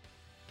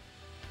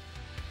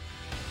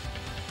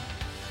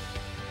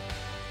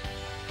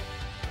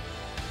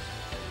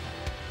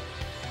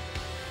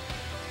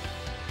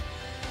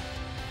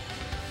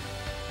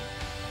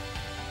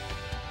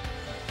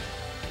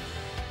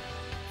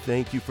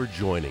 Thank you for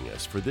joining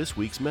us for this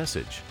week's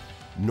message.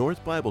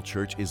 North Bible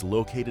Church is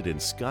located in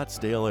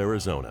Scottsdale,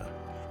 Arizona,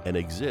 and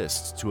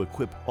exists to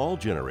equip all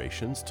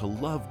generations to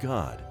love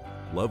God,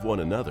 love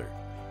one another,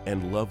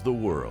 and love the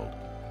world.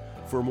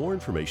 For more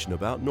information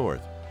about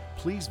North,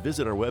 please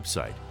visit our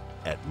website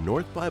at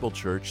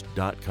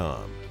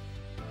northbiblechurch.com.